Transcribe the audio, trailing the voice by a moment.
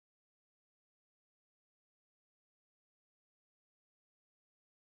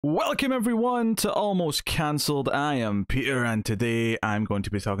Welcome everyone to Almost Cancelled. I am Peter and today I'm going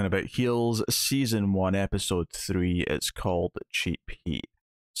to be talking about Heels Season 1 Episode 3. It's called Cheap Heat.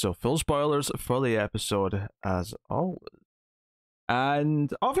 So full spoilers for the episode as always.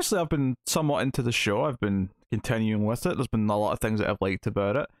 And obviously I've been somewhat into the show. I've been continuing with it. There's been a lot of things that I've liked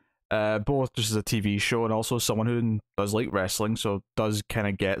about it. Both just as a TV show and also someone who does like wrestling, so does kind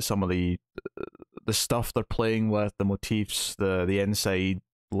of get some of the stuff they're playing with, the motifs, the inside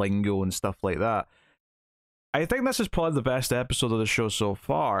lingo and stuff like that. I think this is probably the best episode of the show so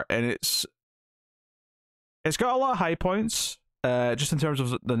far, and it's got a lot of high points, just in terms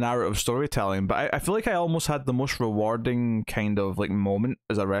of the narrative storytelling, but I feel like I almost had the most rewarding kind of like moment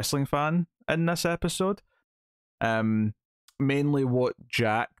as a wrestling fan in this episode. Mainly what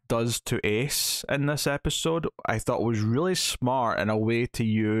Jack does to Ace in this episode, I thought was really smart in a way to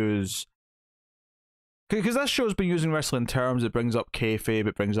use. Because this show's been using wrestling terms, it brings up kayfabe,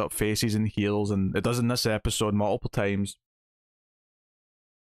 it brings up faces and heels, and it does in this episode multiple times.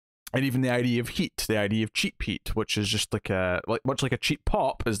 And even the idea of heat, the idea of cheap heat, which is just like much like a cheap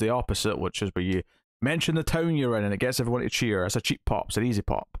pop is the opposite, which is where you mention the town you're in and it gets everyone to cheer. It's a cheap pop, it's an easy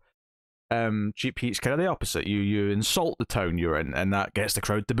pop. Cheap heat's kind of the opposite. You insult the town you're in, and that gets the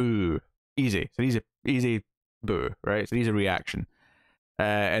crowd to boo. Easy. It's an easy boo, right? It's an easy reaction.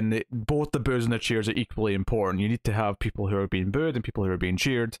 And both the boos and the cheers are equally important. You need to have people who are being booed and people who are being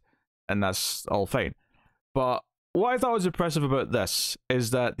cheered, and that's all fine. But what I thought was impressive about this is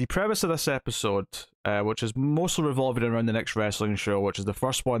that the premise of this episode, which is mostly revolving around the next wrestling show, which is the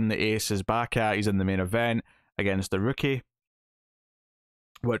first one that Ace is back at. He's in the main event against the Rookie,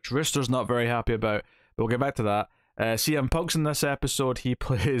 which Rooster's not very happy about, but we'll get back to that. CM Punk's in this episode. He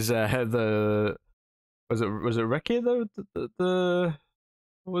plays the... Was it Ricky?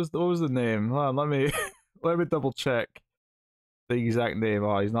 What was the name? Hold on, let me double check the exact name.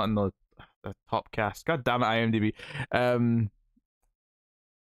 Oh, he's not in the top cast. God damn it, IMDb.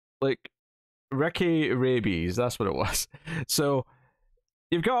 Like Ricky Rabies, that's what it was. So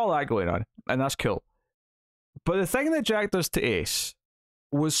you've got all that going on, and that's cool. But the thing that Jack does to Ace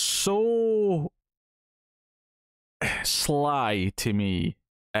was so sly to me.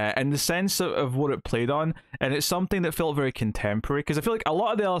 In the sense of what it played on, and it's something that felt very contemporary, because I feel like a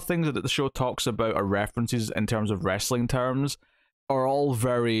lot of the other things that the show talks about are references in terms of wrestling terms are all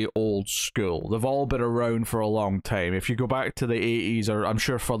very old school. They've all been around for a long time. If you go back to the 80s, or I'm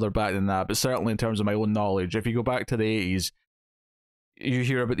sure further back than that, but certainly in terms of my own knowledge, if you go back to the 80s, you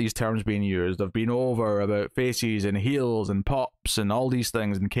hear about these terms being used. They've been over about faces and heels and pops and all these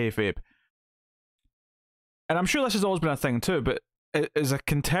things and kayfabe. And I'm sure this has always been a thing too, but as a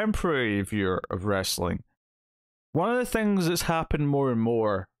contemporary viewer of wrestling, one of the things that's happened more and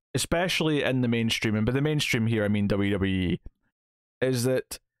more, especially in the mainstream, and by the mainstream here I mean WWE, is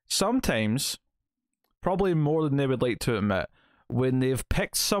that sometimes, probably more than they would like to admit, when they've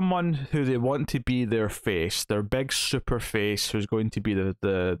picked someone who they want to be their face, their big super face, who's going to be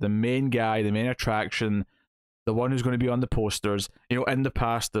the main guy, the main attraction, the one who's going to be on the posters. You know, in the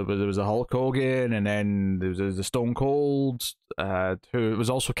past there was a Hulk Hogan, and then there was a Stone Cold, who was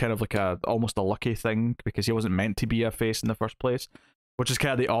also kind of like almost a lucky thing because he wasn't meant to be a face in the first place, which is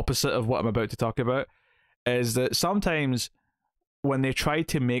kind of the opposite of what I'm about to talk about. Is that sometimes when they try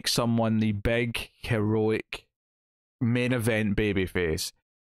to make someone the big heroic main event babyface,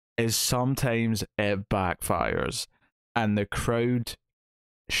 is sometimes it backfires and the crowd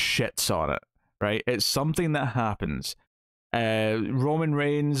shits on it. Right, it's something that happens. Roman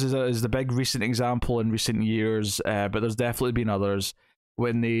Reigns is the big recent example in recent years, but there's definitely been others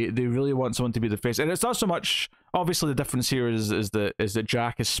when they really want someone to be the face. And it's not so much, obviously the difference here is that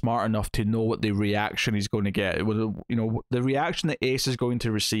Jack is smart enough to know what the reaction he's going to get. You know, the reaction that Ace is going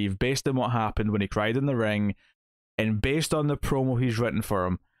to receive based on what happened when he cried in the ring, and based on the promo he's written for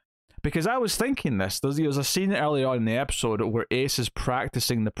him. Because I was thinking this, there's a scene early on in the episode where Ace is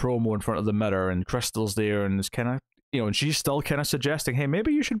practicing the promo in front of the mirror, and Crystal's there, and it's kind of, you know, and she's still kind of suggesting, hey,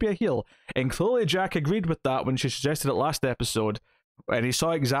 maybe you should be a heel. And clearly Jack agreed with that when she suggested it last episode, and he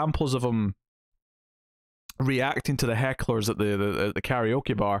saw examples of him reacting to the hecklers at the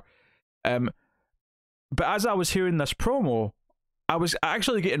karaoke bar. But as I was hearing this promo, I was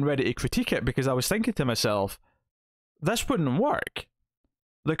actually getting ready to critique it, because I was thinking to myself, this wouldn't work.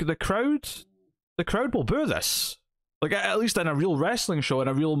 The crowd will boo this. Like, at least in a real wrestling show, in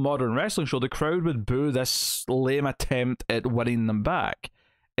a real modern wrestling show, the crowd would boo this lame attempt at winning them back.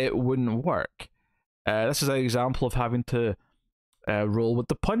 It wouldn't work. This is an example of having to roll with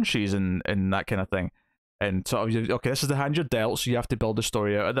the punches and that kind of thing. And so, okay, this is the hand you're dealt, so you have to build a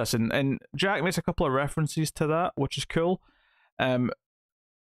story out of this. And Jack makes a couple of references to that, which is cool.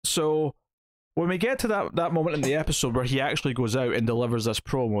 So when we get to that moment in the episode where he actually goes out and delivers this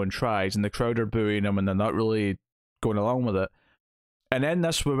promo and tries, and the crowd are booing him and they're not really going along with it, and then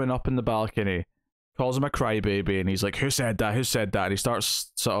this woman up in the balcony calls him a crybaby, and he's like, "Who said that? Who said that?" And he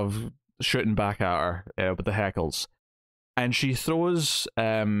starts sort of shooting back at her with the heckles, and she throws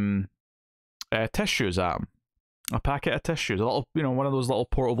tissues at him, a packet of tissues, a little, one of those little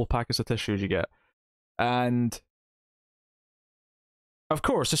portable packets of tissues you get, and of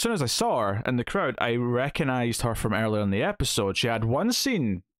course, as soon as I saw her in the crowd, I recognized her from earlier in the episode. She had one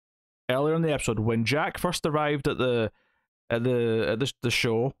scene earlier in the episode when Jack first arrived at the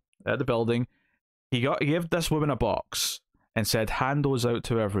show, at the building. He gave this woman a box and said, "Hand those out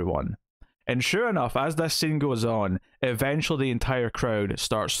to everyone." And sure enough, as this scene goes on, eventually the entire crowd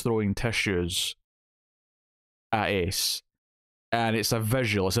starts throwing tissues at Ace. And it's a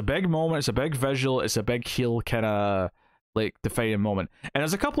visual. It's a big moment. It's a big visual. It's a big heel kind of like defining moment. And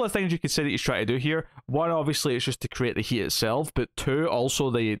there's a couple of things you could say that he's trying to do here. One, obviously, it's just to create the heat itself, but two, also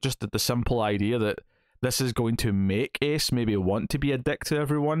the simple idea that this is going to make Ace maybe want to be a dick to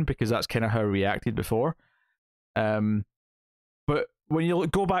everyone, because that's kind of how he reacted before. But when you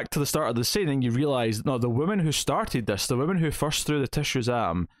go back to the start of the scene and you realize, no, the woman who started this, the woman who first threw the tissues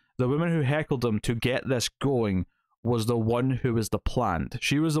at him, the woman who heckled him to get this going, was the one who was the plant.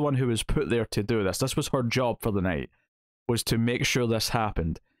 She was the one who was put there to do this. This was her job for the night, was to make sure this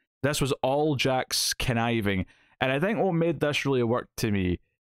happened. This was all Jack's conniving. And I think what made this really work to me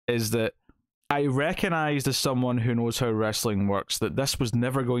is that I recognized, as someone who knows how wrestling works, that this was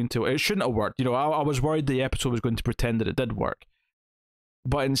never going to... It shouldn't have worked. I was worried the episode was going to pretend that it did work.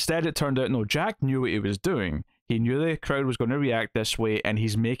 But instead it turned out, no, Jack knew what he was doing. He knew the crowd was going to react this way, and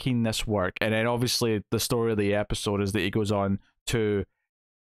he's making this work. And then obviously the story of the episode is that he goes on to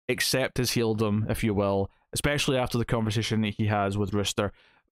accept his heeldom, if you will, especially after the conversation that he has with Rooster.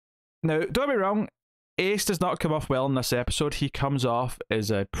 Now, don't get me wrong, Ace does not come off well in this episode. He comes off as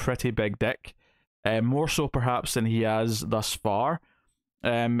a pretty big dick, more so perhaps than he has thus far.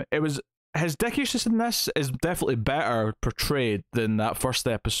 His dickishness in this is definitely better portrayed than that first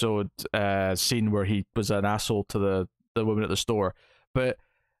episode scene where he was an asshole to the woman at the store. But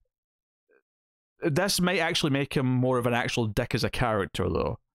this might actually make him more of an actual dick as a character,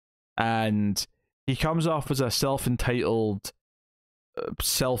 though. And he comes off as a self-entitled,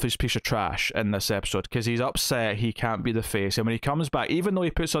 selfish piece of trash in this episode, because he's upset he can't be the face. And when he comes back, even though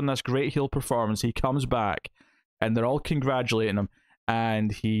he puts on this great heel performance, he comes back and they're all congratulating him.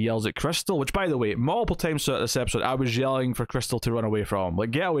 And he yells at Crystal, which, by the way, multiple times throughout this episode, I was yelling for Crystal to run away from him.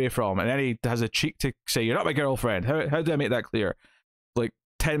 Like, get away from him. And then he has a cheek to say, "You're not my girlfriend." How do I make that clear? Like,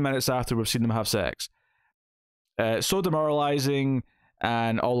 10 minutes after we've seen them have sex. So demoralizing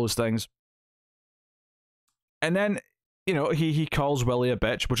and all those things. And then, he calls Willie a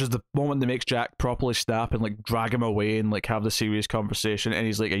bitch, which is the moment that makes Jack properly snap and, like, drag him away and, like, have the serious conversation. And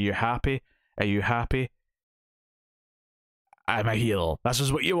he's like, "Are you happy? Are you happy? I'm a heel. This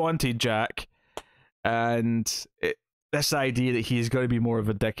is what you wanted, Jack." And this idea that he's going to be more of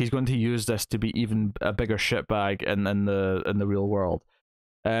a dick, he's going to use this to be even a bigger shitbag in the real world.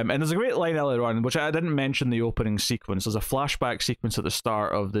 And there's a great line earlier on, which I didn't mention the opening sequence. There's a flashback sequence at the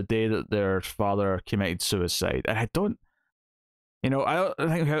start of the day that their father committed suicide. And I don't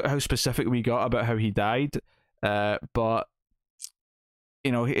think how specific we got about how he died, but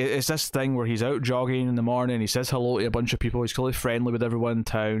it's this thing where he's out jogging in the morning, he says hello to a bunch of people, he's clearly friendly with everyone in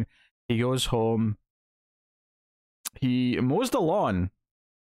town, he goes home, he mows the lawn,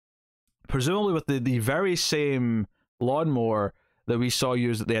 presumably with the very same lawnmower that we saw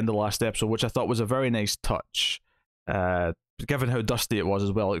used at the end of the last episode, which I thought was a very nice touch, given how dusty it was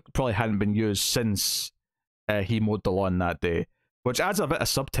as well. It probably hadn't been used since he mowed the lawn that day, which adds a bit of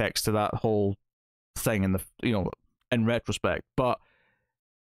subtext to that whole thing in retrospect. But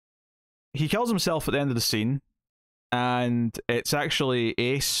he kills himself at the end of the scene, and it's actually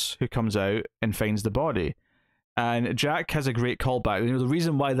Ace who comes out and finds the body. And Jack has a great callback. The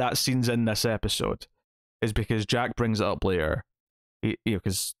reason why that scene's in this episode is because Jack brings it up later.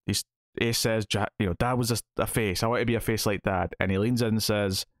 Because Ace says, "Jack, Dad was a face. I want to be a face like Dad." And he leans in and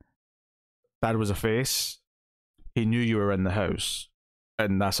says, "Dad was a face. He knew you were in the house."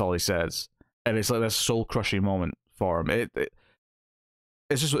 And that's all he says. And it's like this soul-crushing moment for him.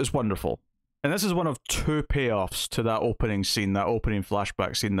 It's wonderful. And this is one of two payoffs to that opening scene, that opening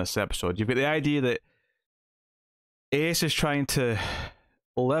flashback scene in this episode. You've got the idea that Ace is trying to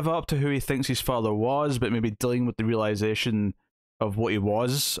live up to who he thinks his father was, but maybe dealing with the realization of what he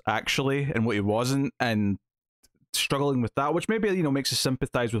was actually and what he wasn't, and struggling with that, which maybe makes us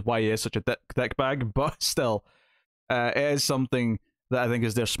sympathize with why he is such a dickbag, but still, it is something that I think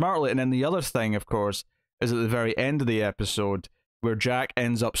is there smartly. And then the other thing, of course, is at the very end of the episode where Jack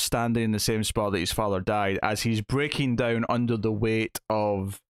ends up standing in the same spot that his father died as he's breaking down under the weight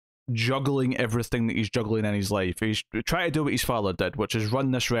of juggling everything that he's juggling in his life. He's trying to do what his father did, which is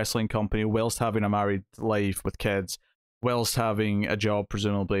run this wrestling company whilst having a married life with kids, whilst having a job,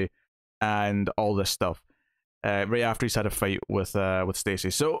 presumably, and all this stuff. Right after he's had a fight with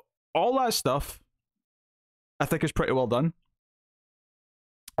Stacy. So all that stuff, I think, is pretty well done.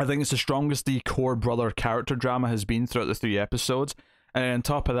 I think it's the strongest the core brother character drama has been throughout the 3 episodes. And on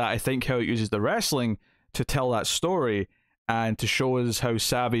top of that, I think how it uses the wrestling to tell that story and to show us how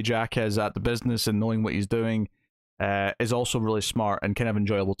savvy Jack is at the business and knowing what he's doing is also really smart and kind of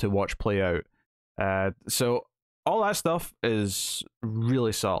enjoyable to watch play out. So all that stuff is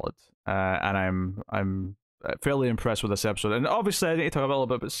really solid, and I'm fairly impressed with this episode. And obviously, I need to talk a little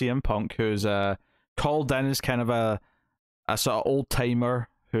bit about CM Punk, who's called in as kind of a sort of old timer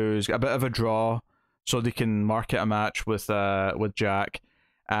who's a bit of a draw, so they can market a match with Jack,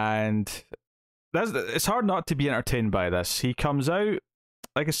 and it's hard not to be entertained by this. He comes out,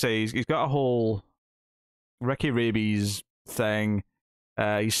 like I say, he's got a whole Ricky Rabies thing.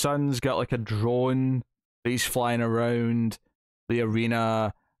 His son's got like a drone that he's flying around the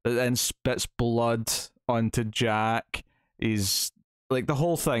arena that then spits blood onto Jack. He's like the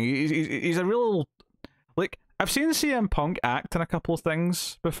whole thing. He's a real, like, I've seen CM Punk act in a couple of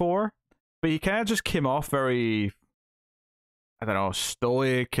things before, but he kind of just came off very, I don't know,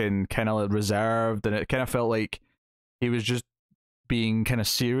 stoic and kind of reserved, and it kind of felt like he was just being kind of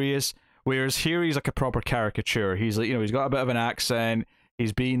serious. Whereas here he's like a proper caricature. He's like, he's got a bit of an accent.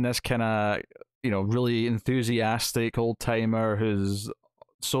 He's being this kind of, really enthusiastic old timer who's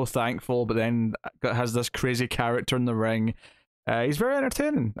so thankful, but then has this crazy character in the ring. He's very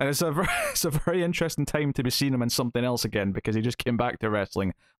entertaining, and it's a very interesting time to be seeing him in something else again, because he just came back to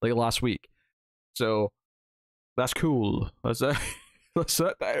wrestling like last week. So that's cool.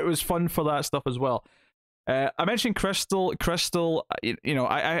 It was fun for that stuff as well. I mentioned Crystal. Crystal,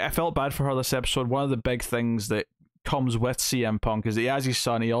 I felt bad for her this episode. One of the big things that comes with CM Punk is that he has his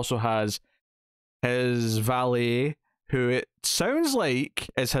son. He also has his valet, who it sounds like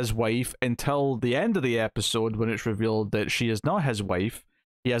is his wife until the end of the episode, when it's revealed that she is not his wife.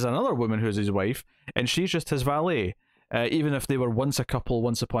 He has another woman who's his wife, and she's just his valet. Even if they were once a couple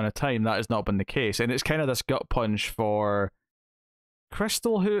once upon a time, that has not been the case. And it's kind of this gut punch for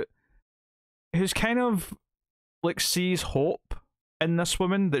Crystal, who's kind of like sees hope in this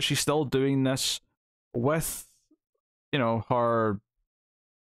woman, that she's still doing this with, her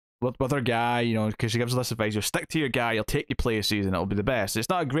with her guy, because she gives her this advice: you stick to your guy, you'll take you places, and it'll be the best. It's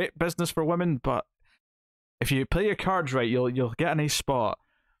not a great business for women, but if you play your cards right, you'll get a nice spot.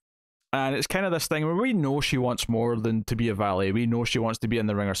 And it's kind of this thing where we know she wants more than to be a valet. We know she wants to be in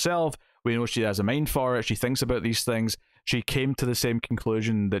the ring herself. We know she has a mind for it. She thinks about these things. She came to the same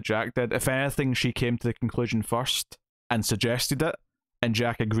conclusion that Jack did. If anything, she came to the conclusion first and suggested it, and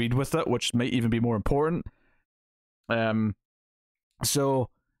Jack agreed with it, which might even be more important. So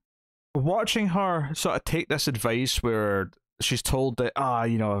watching her sort of take this advice where she's told that,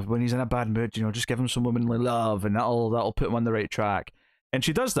 when he's in a bad mood, just give him some womanly love, and that'll put him on the right track. And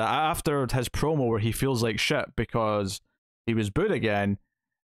she does that after his promo where he feels like shit because he was booed again.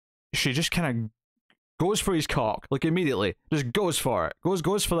 She just kind of goes for his cock, like immediately. Just goes for it.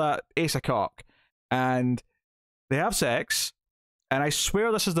 Goes for that ace of cock. And they have sex. And I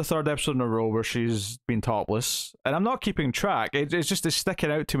swear this is the 3rd episode in a row where she's been topless. And I'm not keeping track. It's sticking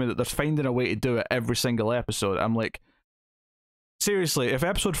out to me that they're finding a way to do it every single episode. I'm like, seriously, if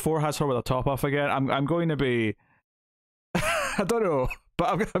episode 4 has her with a top off again, I'm going to be... I don't know, but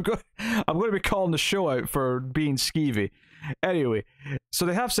I'm going to be calling the show out for being skeevy. Anyway, so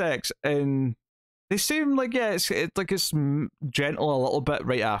they have sex, and they seem like, it's gentle a little bit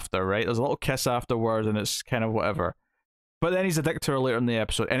right after, right? There's a little kiss afterwards, and it's kind of whatever. But then he's a dick to her later in the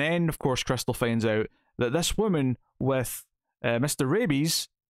episode, and then, of course, Crystal finds out that this woman with Mr. Rabies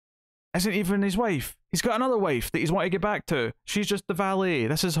isn't even his wife. He's got another wife that he's wanting to get back to. She's just the valet.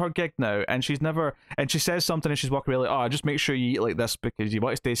 This is her gig now. And she says something, and she's walking away like, just make sure you eat like this because you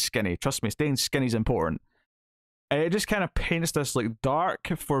want to stay skinny. Trust me, staying skinny is important. And it just kind of paints this like dark,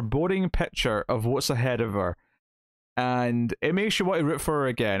 foreboding picture of what's ahead of her. And it makes you want to root for her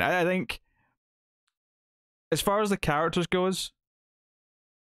again. I think, as far as the characters goes,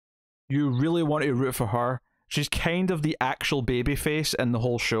 you really want to root for her. She's kind of the actual babyface in the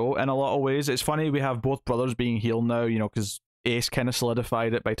whole show in a lot of ways. It's funny we have both brothers being heel now, because Ace kind of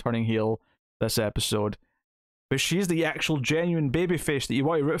solidified it by turning heel this episode. but she's the actual genuine babyface that you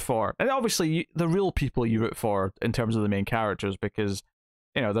want to root for. And obviously, the real people you root for in terms of the main characters, because,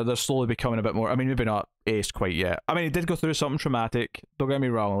 you know, they're slowly becoming a bit more. I mean, maybe not Ace quite yet. I mean, he did go through something traumatic. Don't get me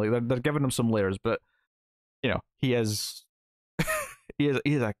wrong. Like they're giving him some layers, but you know, he is he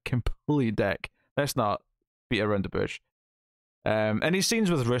is a complete dick. Let's not beat around the bush. And these scenes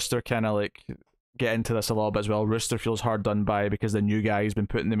with Rooster kind of like get into this a little bit as well. Rooster feels hard done by because the new guy has been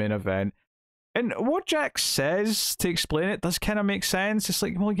put in the main event. And what Jack says to explain it does kind of make sense. It's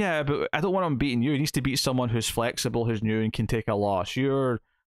like, well, yeah, but I don't want him beating you. He needs to beat someone who's flexible, who's new, and can take a loss. You're,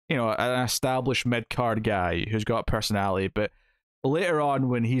 you know, an established mid-card guy who's got personality. But later on,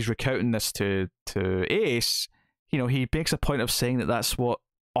 when he's recounting this to Ace, you know, he makes a point of saying that that's what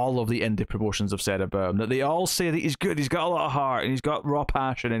all of the indie promotions have said about him. That they all say that he's good, he's got a lot of heart, and he's got raw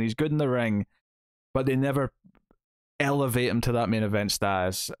passion, and he's good in the ring. But they never elevate him to that main event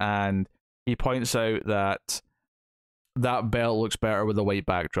status. And he points out that that belt looks better with a white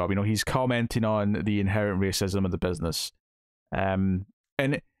backdrop. You know, he's commenting on the inherent racism of the business. And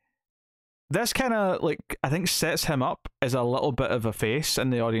this kind of, like, I think sets him up as a little bit of a face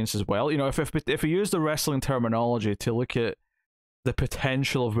in the audience as well. You know, if we use the wrestling terminology to look at the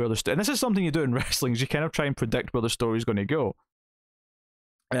potential of where the story, and this is something you do in wrestling, is you kind of try and predict where the story's going to go.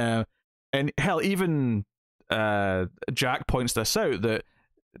 And hell, even Jack points this out, that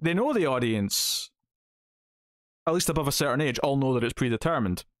they know the audience, at least above a certain age, all know that it's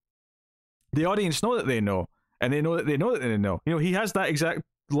predetermined. The audience know that they know, and they know that they know that they know. You know, he has that exact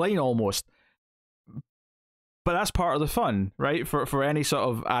line almost. But that's part of the fun, right? For any sort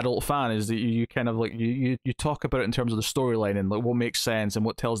of adult fan, is that you kind of like you talk about it in terms of the storyline and like what makes sense and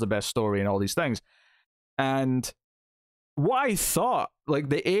what tells the best story and all these things. And what I thought, like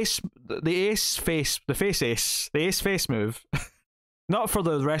the ace face move, not for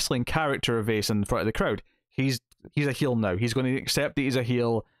the wrestling character of Ace in front of the crowd. He's a heel now. He's going to accept that he's a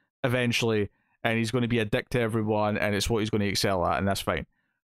heel eventually, and he's going to be a dick to everyone, and it's what he's going to excel at, and that's fine.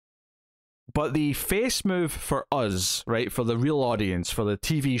 But the face move for us, right, for the real audience, for the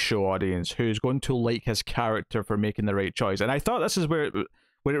TV show audience, who's going to like his character for making the right choice, and I thought this is where it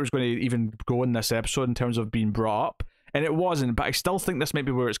was going to even go in this episode in terms of being brought up, and it wasn't, but I still think this might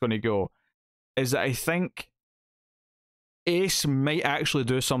be where it's going to go, is that I think Ace might actually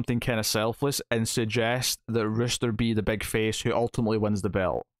do something kind of selfless and suggest that Rooster be the big face who ultimately wins the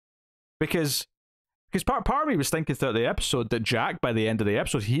belt. Because part of me was thinking throughout the episode that Jack, by the end of the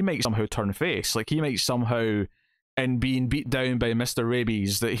episode, he might somehow turn face. Like, he might somehow, in being beat down by Mr.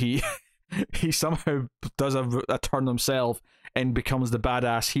 Rabies, that he somehow does a turn himself and becomes the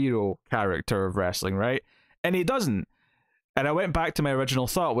badass hero character of wrestling, right? And he doesn't. And I went back to my original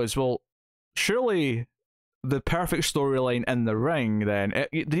thought was, well, surely the perfect storyline in the ring, then,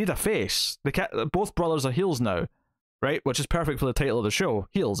 they need a face. Both brothers are heels now, right? Which is perfect for the title of the show.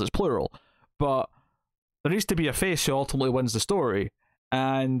 Heels, it's plural. But there needs to be a face who ultimately wins the story.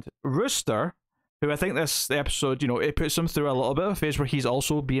 And Rooster, who I think the episode, you know, it puts him through a little bit of a phase where he's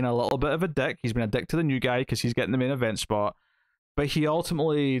also being a little bit of a dick. He's been a dick to the new guy because he's getting the main event spot. But he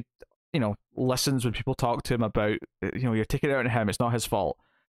ultimately, you know, listens when people talk to him about, you know, you're taking it out on him, it's not his fault.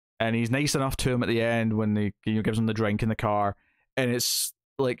 And he's nice enough to him at the end when he, you know, gives him the drink in the car. And it's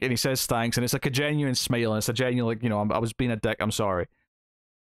like, and he says thanks, and it's like a genuine smile, and it's a genuine, like, you know, I was being a dick, I'm sorry.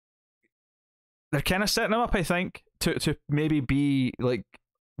 They're kind of setting him up, I think, to maybe be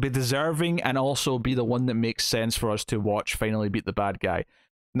deserving and also be the one that makes sense for us to watch finally beat the bad guy.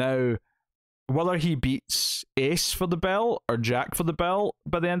 Now, whether he beats Ace for the belt or Jack for the belt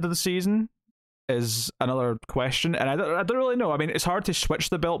by the end of the season is another question, and I don't really know. I mean, it's hard to switch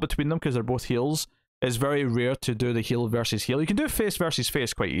the belt between them because they're both heels. It's very rare to do the heel versus heel. You can do face versus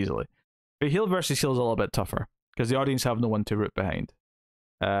face quite easily, but heel versus heel is a little bit tougher because the audience have no one to root behind.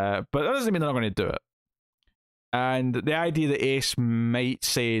 But that doesn't mean they're not going to do it. And the idea that Ace might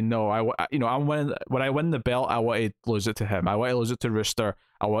say, no, when I win the belt, I want to lose it to him. I want to lose it to Rooster.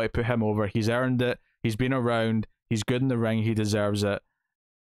 I want to put him over. He's earned it. He's been around. He's good in the ring. He deserves it.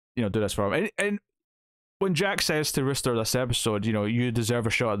 You know, do this for him. And when Jack says to Rooster this episode, you know, you deserve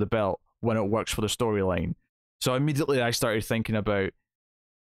a shot at the belt when it works for the storyline. So immediately I started thinking about,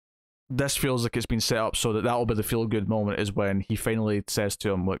 this feels like it's been set up so that that'll be the feel-good moment, is when he finally says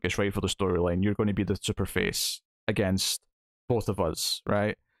to him, look, it's right for the storyline. You're going to be the super face against both of us,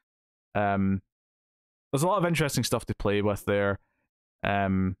 right? There's a lot of interesting stuff to play with there.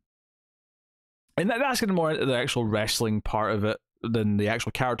 And that's getting more into the actual wrestling part of it than the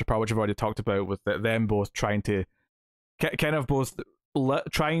actual character part, which I've already talked about, with them both trying to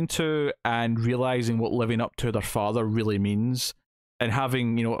trying to and realizing what living up to their father really means, and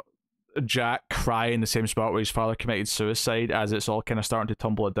having, you know, Jack crying in the same spot where his father committed suicide as it's all kind of starting to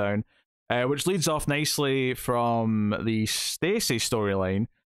tumble it down. Which leads off nicely from the Stacy storyline,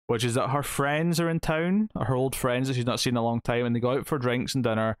 which is that her friends are in town, her old friends that she's not seen in a long time, and they go out for drinks and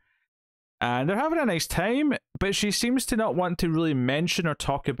dinner, and they're having a nice time, but she seems to not want to really mention or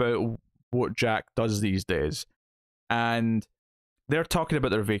talk about what Jack does these days. And they're talking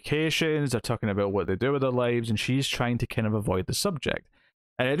about their vacations, they're talking about what they do with their lives, and she's trying to kind of avoid the subject.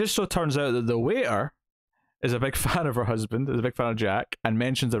 And it just so turns out that the waiter is a big fan of her husband, is a big fan of Jack, and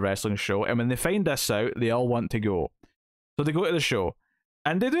mentions the wrestling show. And when they find this out, they all want to go. So they go to the show.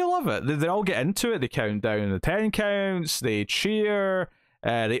 And they do love it. They all get into it. They count down the 10 counts. They cheer.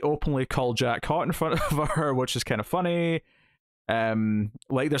 They openly call Jack hot in front of her, which is kind of funny.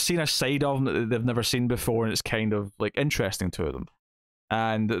 Like they're seeing a side of him that they've never seen before, and it's kind of like interesting to them.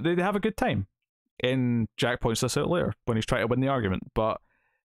 And they have a good time. And Jack points this out later when he's trying to win the argument. But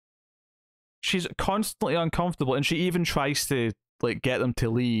she's constantly uncomfortable, and she even tries to like get them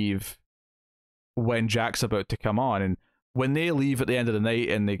to leave when Jack's about to come on. And when they leave at the end of the night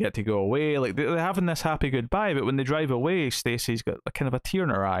and they get to go away, like they're having this happy goodbye, but when they drive away, Stacy's got a kind of a tear in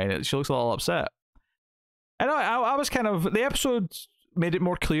her eye, and she looks a little upset. And I was kind of, the episode made it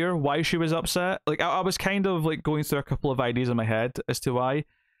more clear why she was upset. Like I was kind of like going through a couple of ideas in my head as to why.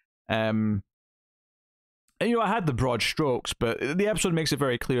 And you know, I had the broad strokes, but the episode makes it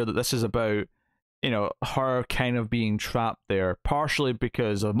very clear that this is about, you know, her kind of being trapped there, partially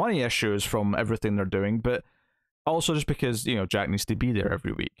because of money issues from everything they're doing, but also just because, you know, Jack needs to be there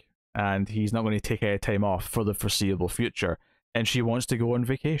every week, and he's not going to take any time off for the foreseeable future. And she wants to go on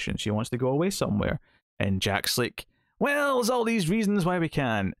vacation. She wants to go away somewhere. And Jack's like, well, there's all these reasons why we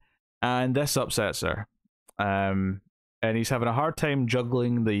can't. And this upsets her. And he's having a hard time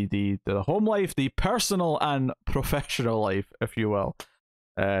juggling the home life, the personal and professional life, if you will,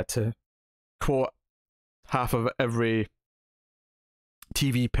 to quote half of every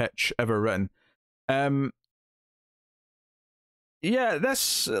TV pitch ever written. Yeah,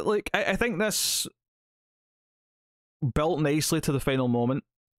 this, like, I think this built nicely to the final moment.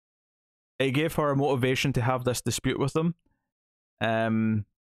 It gave her a motivation to have this dispute with them. The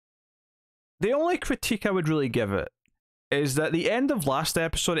only critique I would really give it is that the end of last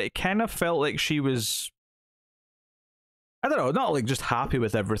episode, it kind of felt like she was, I don't know, not like just happy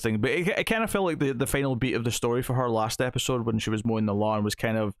with everything, but it kind of felt like the final beat of the story for her last episode when she was mowing the lawn was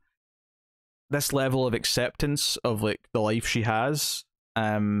kind of this level of acceptance of like the life she has.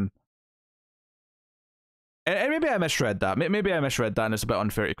 And maybe I misread that. Maybe I misread that, and it's a bit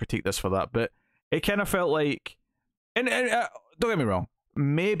unfair to critique this for that. But it kind of felt like, and don't get me wrong,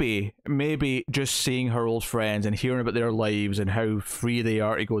 maybe just seeing her old friends and hearing about their lives and how free they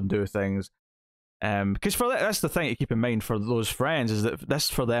are to go and do things. Because for that's the thing to keep in mind for those friends, is that this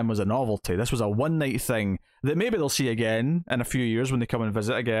for them was a novelty. This was a one night thing that maybe they'll see again in a few years when they come and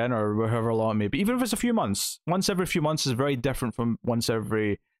visit again, or however long it may be. Even if it's a few months, once every few months is very different from once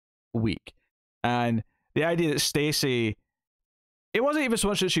every week. And the idea that Stacy, it wasn't even so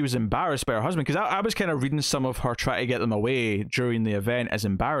much that she was embarrassed by her husband, because I was kind of reading some of her try to get them away during the event as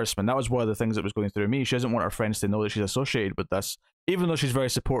embarrassment. That was one of the things that was going through me. She doesn't want her friends to know that she's associated with this, even though she's very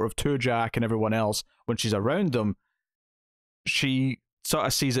supportive to Jack and everyone else when she's around them. She sort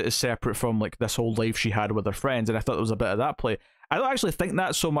of sees it as separate from like this whole life she had with her friends, and I thought there was a bit of that play. I don't actually think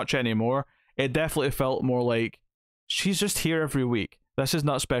that so much anymore. It definitely felt more like she's just here every week. This is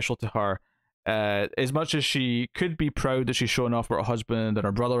not special to her. As much as she could be proud that she's showing off what her husband and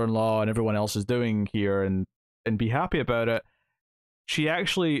her brother-in-law and everyone else is doing here and be happy about it, she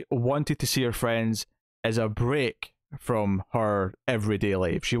actually wanted to see her friends as a break from her everyday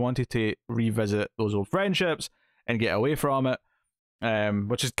life. She wanted to revisit those old friendships and get away from it,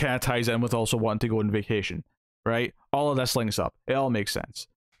 which is kind of ties in with also wanting to go on vacation, right? All of this links up. It all makes sense.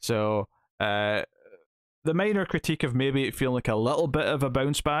 So, the minor critique of maybe it feeling like a little bit of a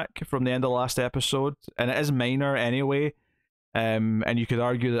bounce back from the end of the last episode, and it is minor anyway, and you could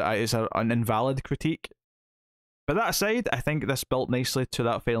argue that it's an invalid critique. But that aside, I think this built nicely to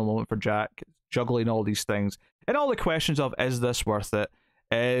that final moment for Jack, juggling all these things, and all the questions of, is this worth it?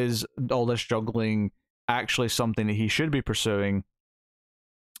 Is all this juggling actually something that he should be pursuing,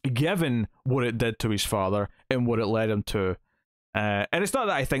 given what it did to his father and what it led him to? And it's not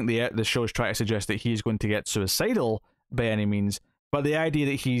that I think the show is trying to suggest that he's going to get suicidal by any means, but the idea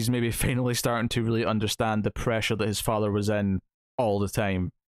that he's maybe finally starting to really understand the pressure that his father was in all the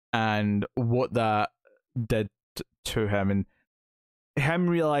time and what that did to him, and him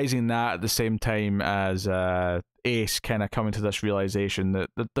realizing that at the same time as Ace kind of coming to this realization that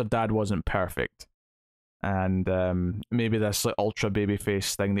the dad wasn't perfect, and maybe this like ultra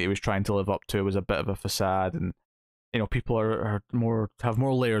babyface thing that he was trying to live up to was a bit of a facade, and you know, people are more, have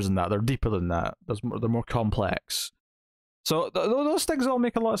more layers than that. They're deeper than that. They're more complex. So those things all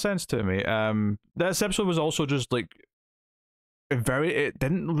make a lot of sense to me. This episode was also just like it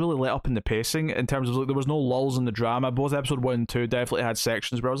didn't really let up in the pacing in terms of like there was no lulls in the drama. Both episode 1 and 2 definitely had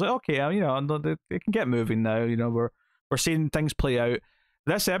sections where I was like, okay, you know, they can get moving now. You know, we're seeing things play out.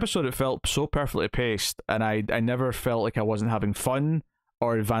 This episode, it felt so perfectly paced, and I never felt like I wasn't having fun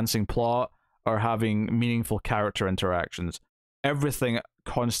or advancing plot or having meaningful character interactions. Everything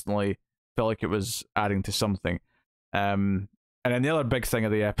constantly felt like it was adding to something. And then the other big thing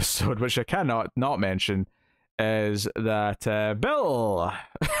of the episode, which I cannot not mention, is that Bill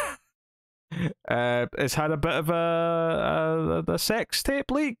has had a bit of a sex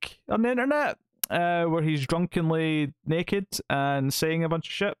tape leak on the internet, where he's drunkenly naked and saying a bunch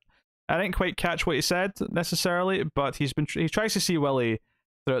of shit. I didn't quite catch what he said necessarily, but he tries to see Willie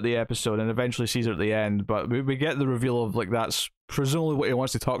throughout the episode and eventually sees her at the end. But we get the reveal of like that's presumably what he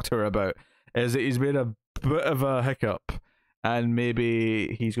wants to talk to her about, is that he's made a bit of a hiccup and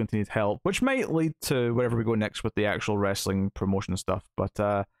maybe he's going to need help, which might lead to wherever we go next with the actual wrestling promotion stuff.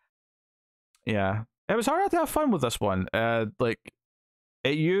 But yeah, it was hard to have fun with this one. Like,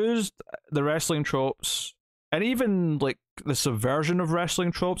 it used the wrestling tropes and even like the subversion of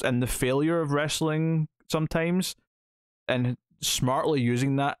wrestling tropes and the failure of wrestling sometimes, and smartly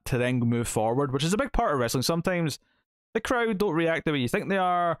using that to then move forward, which is a big part of wrestling. Sometimes the crowd don't react the way you think they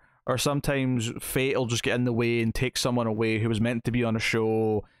are, or sometimes fate will just get in the way and take someone away who was meant to be on a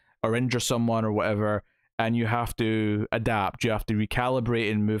show, or injure someone or whatever, and you have to adapt, you have to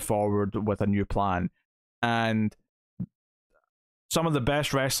recalibrate and move forward with a new plan. And some of the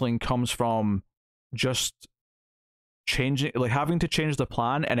best wrestling comes from just changing, like having to change the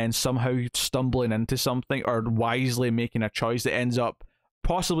plan and then somehow stumbling into something or wisely making a choice that ends up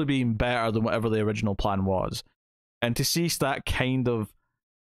possibly being better than whatever the original plan was. And to see that kind of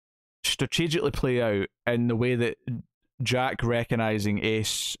strategically play out in the way that Jack recognizing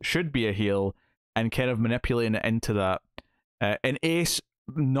Ace should be a heel and kind of manipulating it into that, and Ace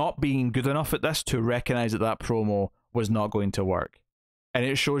not being good enough at this to recognize that that promo was not going to work. And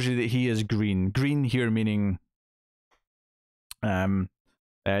it shows you that he is green. Green here meaning new,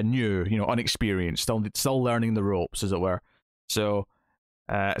 you know, unexperienced, still learning the ropes, as it were. So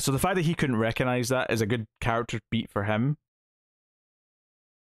so the fact that he couldn't recognize that is a good character beat for him.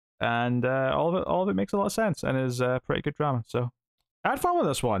 And all of it makes a lot of sense and is pretty good drama. So I had fun with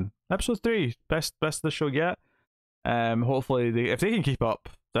this one. Episode 3, best of the show yet. Hopefully if they can keep up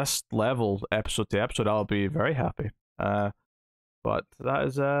this level episode to episode, I'll be very happy. But that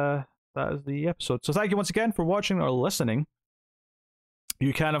is the episode. So thank you once again for watching or listening.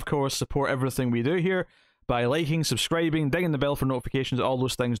 You can, of course, support everything we do here by liking, subscribing, dinging the bell for notifications. All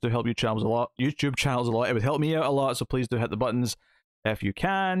those things do help YouTube channels a lot. It would help me out a lot, so please do hit the buttons if you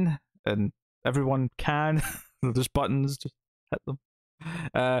can. And everyone can. There's buttons, just hit them.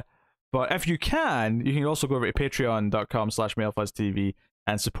 But if you can also go over to patreon.com/MailFuzzTV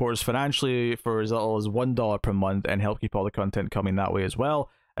and support us financially for as little as $1 per month and help keep all the content coming that way as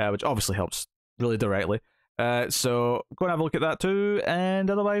well, which obviously helps really directly. So go and have a look at that too, and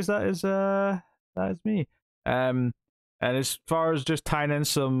otherwise that is me. And as far as just tying in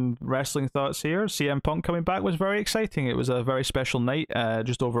some wrestling thoughts here, CM Punk coming back was very exciting. It was a very special night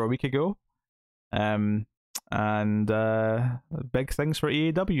just over a week ago. And big things for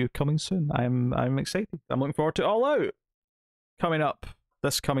AEW coming soon. I'm excited. I'm looking forward to All Out coming up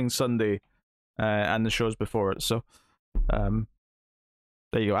this coming Sunday, and the shows before it. So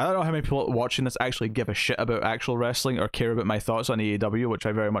there you go. I don't know how many people watching this actually give a shit about actual wrestling or care about my thoughts on AEW, which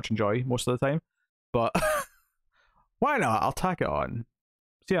I very much enjoy most of the time. But why not? I'll tack it on.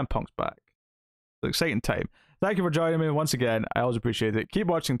 CM Punk's back. It's an exciting time. Thank you for joining me once again. I always appreciate it. Keep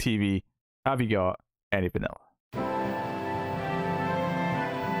watching TV. Have you got any vanilla?